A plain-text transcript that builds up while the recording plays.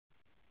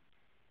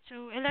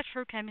So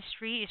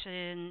electrochemistry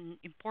is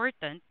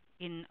important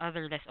in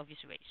other less obvious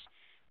ways.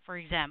 For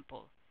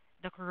example,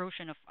 the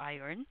corrosion of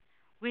iron,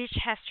 which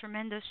has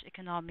tremendous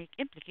economic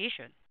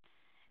implication,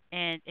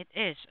 and it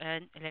is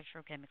an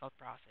electrochemical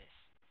process.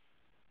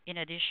 In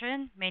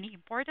addition, many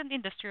important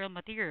industrial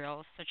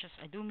materials such as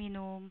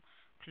aluminum,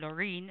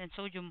 chlorine, and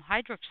sodium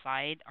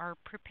hydroxide are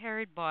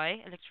prepared by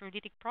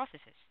electrolytic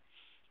processes.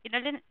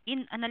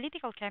 In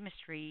analytical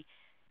chemistry,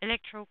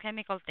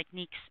 electrochemical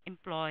techniques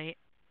employ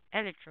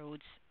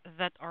electrodes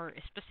that are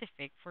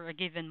specific for a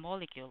given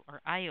molecule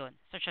or ion,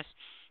 such as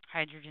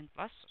hydrogen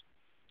plus,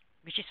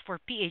 which is for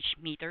pH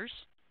meters,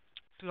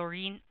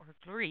 fluorine or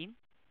chlorine,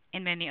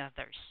 and many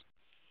others.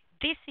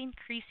 These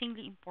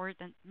increasingly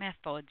important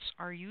methods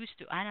are used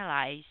to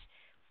analyze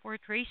for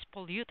trace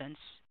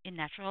pollutants in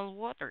natural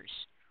waters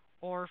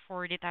or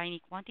for the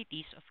tiny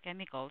quantities of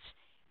chemicals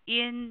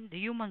in the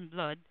human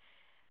blood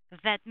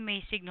that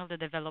may signal the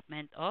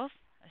development of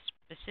a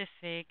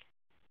specific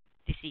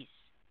disease.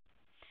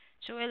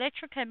 So,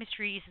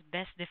 electrochemistry is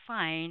best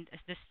defined as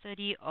the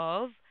study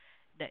of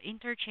the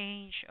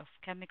interchange of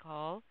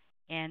chemical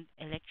and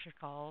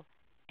electrical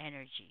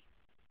energy.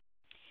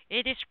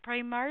 It is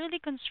primarily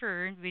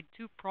concerned with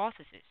two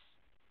processes: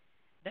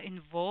 the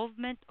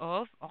involvement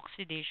of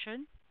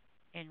oxidation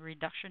and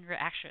reduction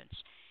reactions.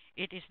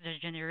 It is the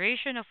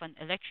generation of an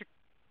electric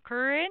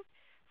current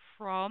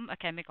from a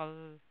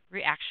chemical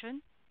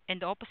reaction,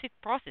 and the opposite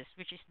process,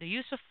 which is the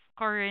use of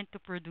current to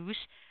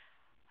produce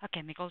a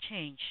chemical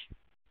change.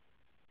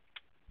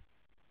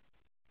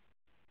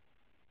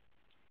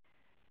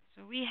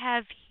 So we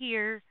have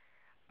here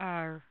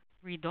a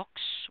redox,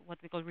 what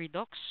we call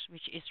redox,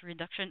 which is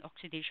reduction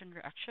oxidation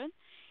reaction.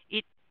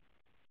 It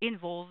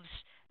involves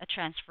a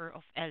transfer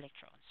of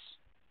electrons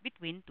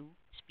between two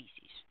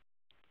species.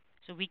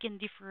 So we can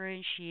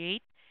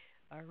differentiate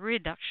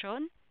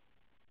reduction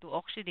to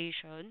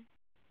oxidation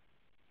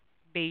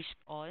based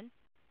on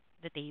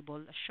the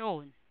table as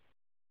shown.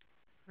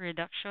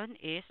 Reduction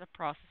is a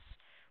process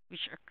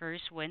which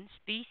occurs when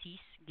species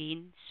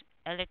gains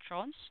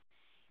electrons.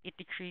 It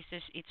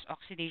decreases its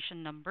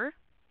oxidation number.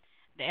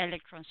 The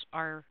electrons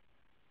are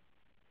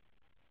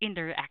in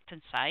the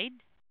reactant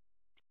side.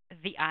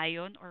 The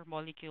ion or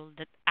molecule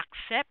that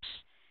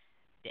accepts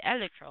the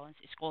electrons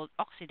is called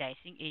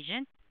oxidizing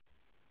agent,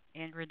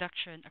 and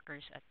reduction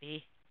occurs at the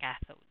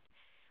cathode.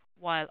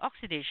 While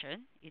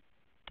oxidation, it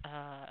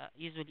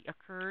usually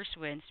occurs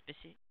when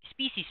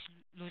species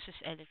loses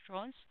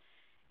electrons.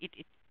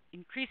 It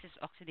increases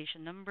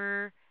oxidation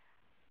number.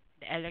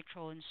 The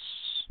electrons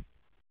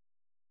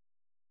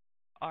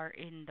are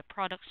in the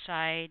product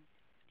side.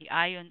 The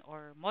ion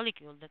or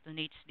molecule that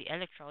donates the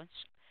electrons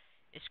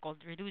is called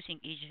reducing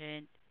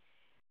agent,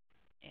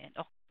 and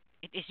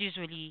it is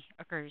usually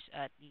occurs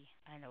at the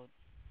anode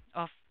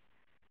of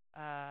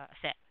a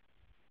cell.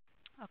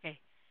 Okay,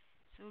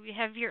 so we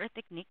have here a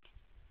technique.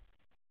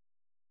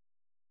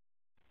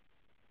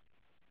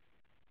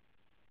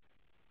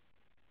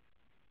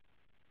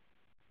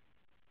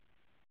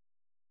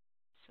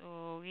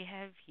 So we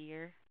have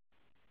here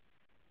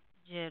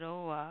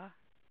Geroa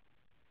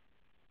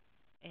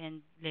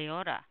and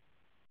Leora.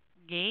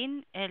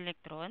 Gain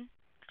electron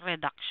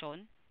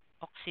reduction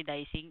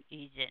oxidizing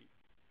agent.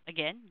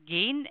 Again,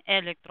 gain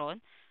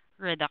electron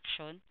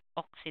reduction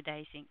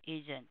oxidizing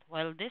agent.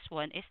 While this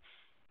one is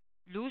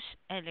lose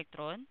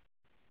electron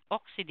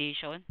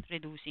oxidation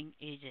reducing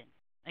agent.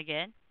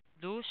 Again,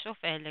 lose of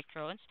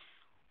electrons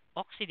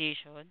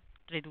oxidation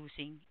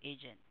reducing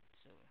agent.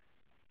 So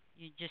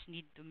you just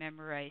need to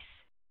memorize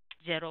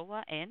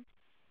Zeroa and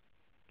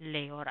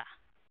Leora.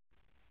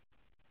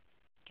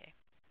 Okay.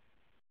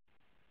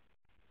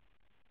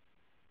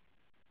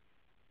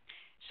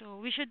 So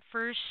we should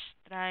first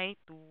try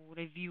to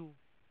review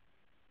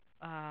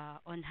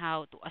on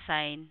how to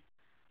assign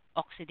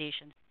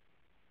oxidation.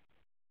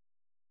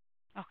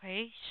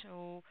 Okay,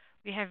 so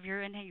we have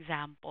here an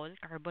example,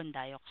 carbon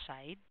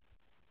dioxide.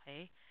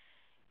 Okay,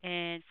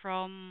 and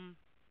from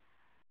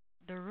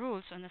the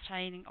rules on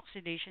assigning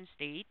oxidation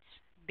states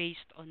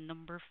based on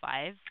number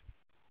 5,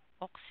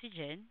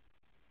 oxygen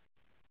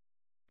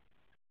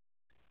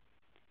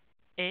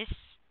is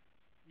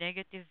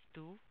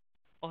 -2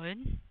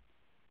 on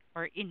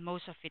or in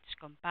most of its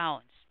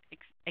compounds,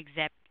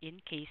 except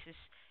in cases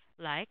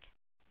like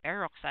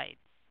peroxide,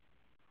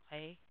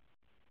 okay,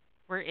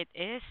 where it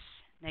is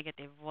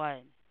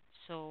 -1.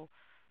 So,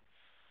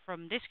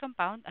 from this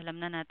compound, alam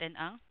na natin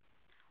ang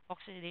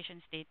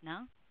oxidation state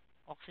ng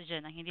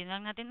oxygen. Ang hindi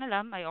lang natin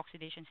alam ay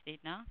oxidation state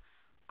ng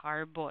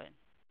carbon.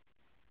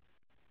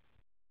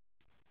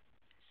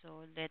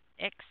 So, let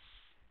X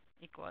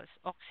equals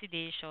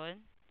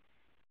oxidation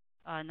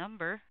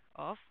number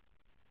of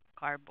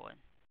carbon.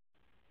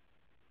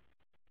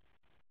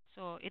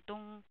 So,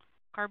 itong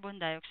carbon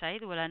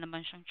dioxide, wala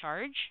naman siyang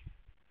charge.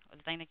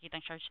 Wala tayong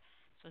nakitang charge.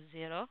 So,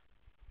 0.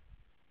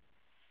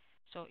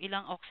 So,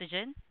 ilang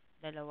oxygen?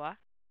 Dalawa.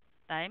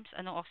 Times,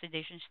 anong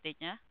oxidation state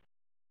niya?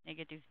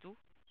 -2.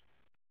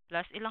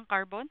 Plus, ilang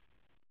carbon?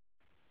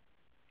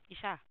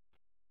 Isa.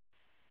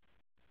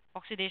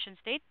 Oxidation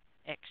state?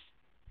 X.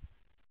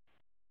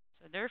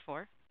 So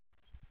therefore,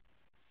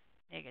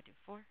 negative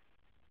 4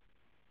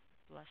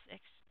 plus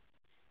X.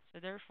 So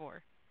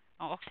therefore,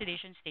 ang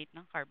oxidation state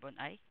ng carbon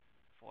ay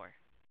 4.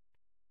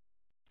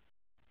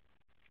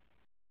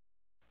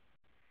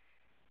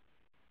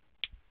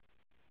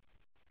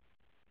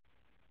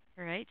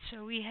 Alright,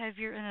 so we have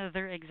here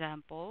another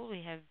example.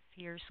 We have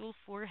here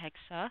sulfur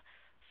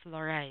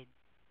hexafluoride.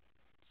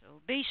 So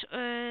based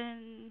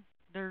on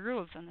the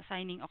rules on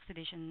assigning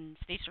oxidation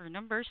states or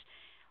numbers,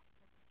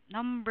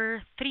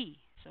 number 3.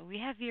 So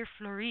we have here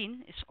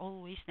fluorine is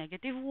always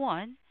negative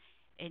 1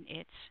 in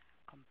its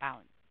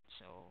compound.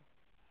 So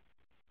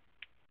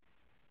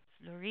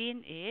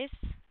fluorine is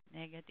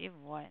negative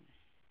 1.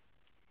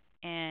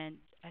 And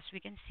as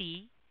we can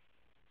see,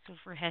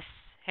 sulfur has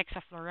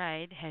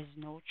hexafluoride has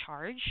no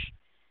charge.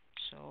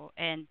 So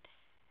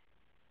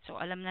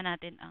alam na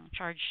natin ang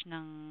charge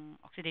ng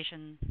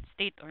oxidation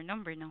state or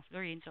number ng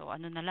fluorine. So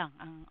ano na lang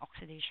ang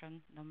oxidation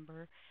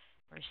number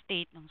or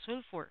state ng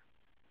sulfur.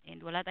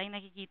 And wala tayong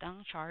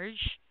nakikitang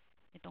charge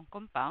itong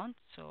compound.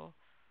 So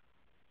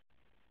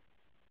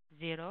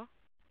 0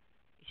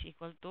 is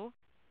equal to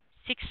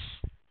 6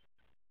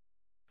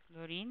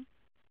 fluorine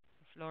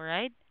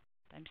fluoride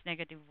times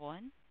negative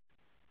 1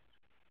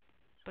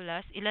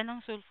 plus ilan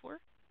ang sulfur?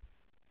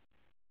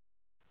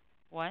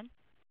 1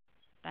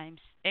 times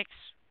X,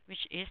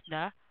 which is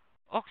the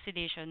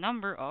oxidation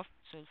number of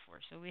sulfur.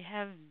 So we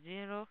have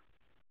 0,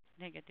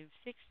 negative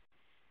 6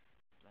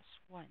 plus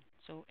 1.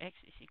 So X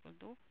is equal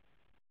to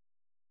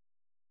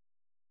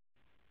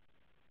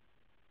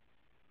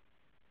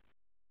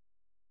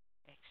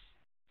X.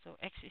 So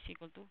X is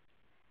equal to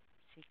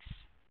 6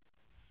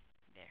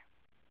 there.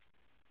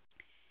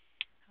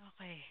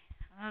 Okay,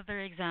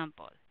 another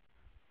example.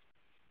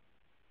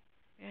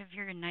 We have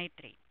here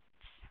nitrates.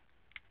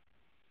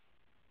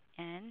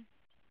 NO3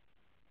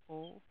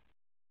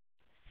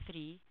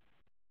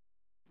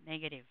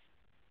 negative.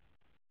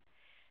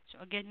 So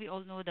again, we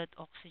all know that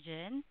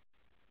oxygen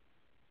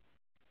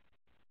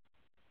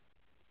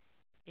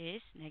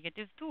is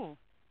negative 2.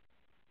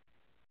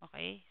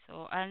 Okay?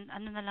 So ano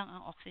na lang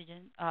ang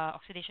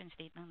oxidation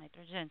state ng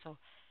nitrogen. So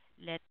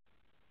let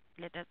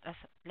let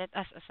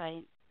us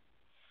assign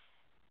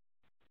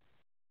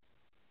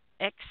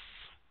X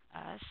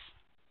as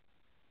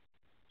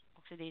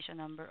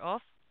oxidation number of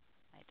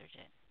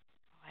nitrogen.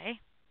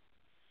 Okay?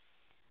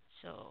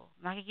 So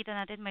makikita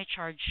natin may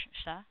charge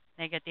sa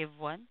negative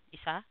 1,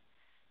 isa.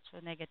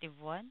 So negative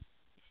 1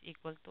 is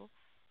equal to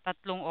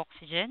tatlong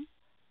oxygen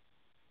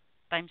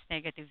times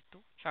negative 2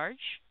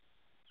 charge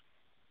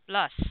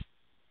plus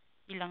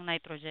ilang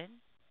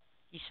nitrogen?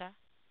 Isa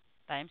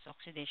times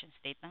oxidation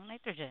state ng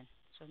nitrogen.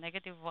 So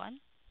negative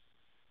 1,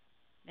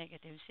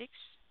 negative 6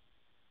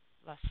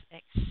 plus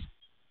X.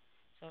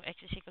 So X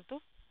is equal to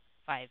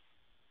 5.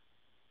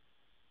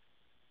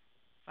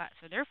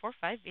 So therefore,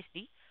 5 is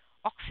the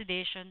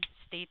oxidation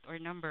state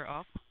or number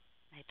of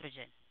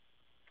nitrogen.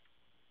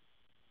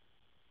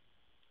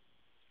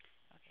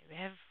 Okay, we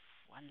have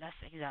one last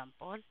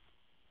example.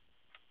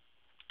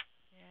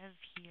 We have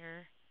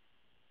here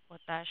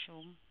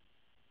potassium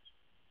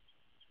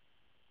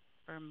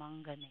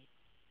permanganate.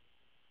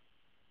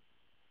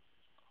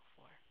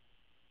 4.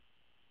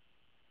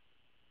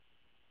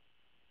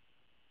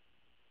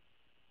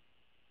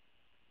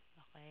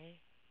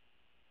 Okay.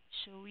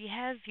 So we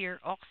have here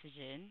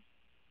oxygen,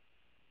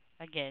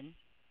 again,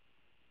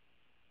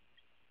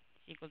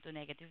 is equal to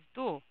negative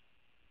 2.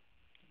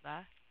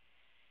 Diba?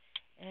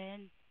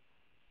 And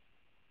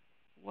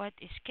what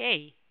is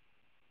K?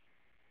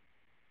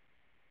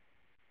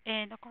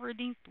 And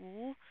according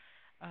to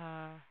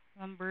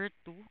number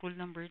 2, rule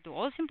number 2,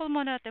 all simple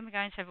monoatomic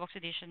ions have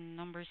oxidation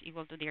numbers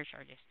equal to their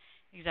charges.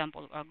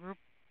 Example, group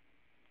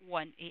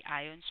 1A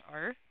ions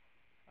are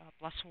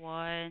plus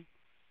 1,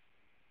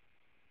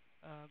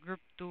 group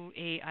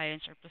 2A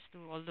ions are plus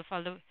 2.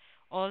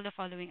 All the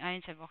following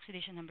ions have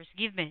oxidation numbers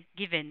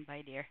given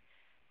by their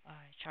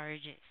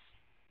charges.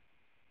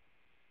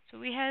 So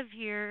we have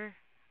here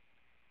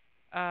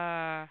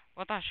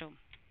potassium.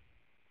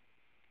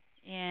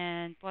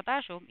 And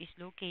potassium is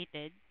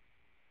located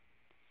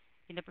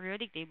in the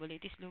periodic table.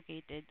 It is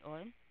located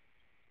on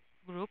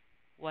group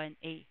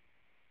 1A.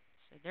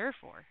 So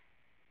therefore,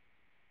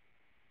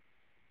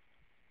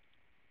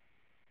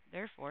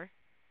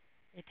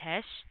 it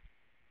has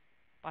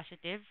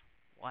positive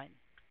 1.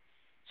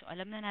 So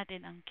alam na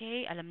natin ang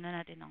K, alam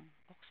na natin ang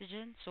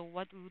oxygen. So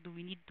what do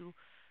we need to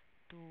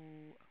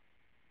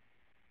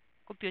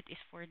compute is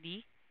for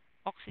the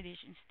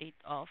oxidation state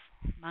of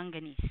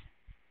manganese.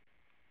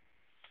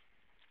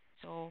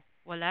 So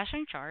wala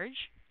siyang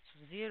charge,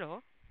 so 0.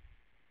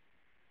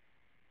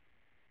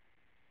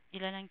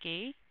 Ilan ang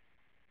K?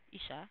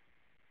 Isa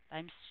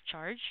times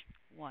charge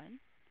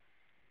 1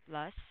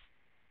 plus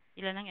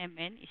ilan ang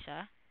Mn?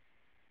 Isa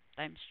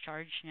times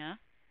charge niya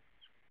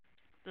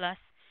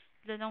plus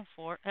ilan ang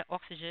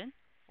oxygen?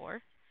 4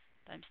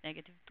 times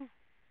negative 2.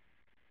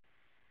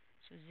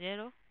 So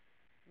 0,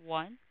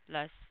 1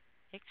 plus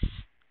X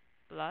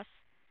plus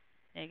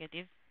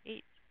negative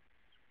 8.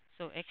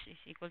 So X is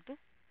equal to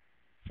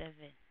 7.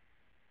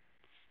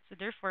 So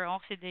therefore,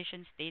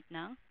 oxidation state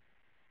ng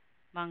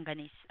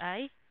manganese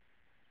ay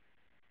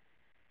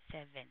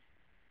 7.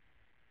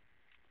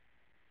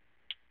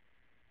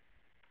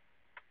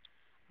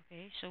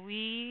 Okay, so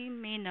we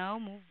may now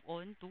move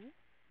on to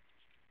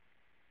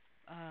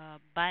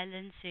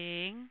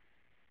balancing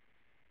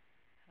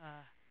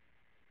uh,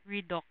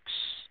 redox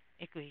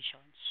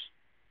equations.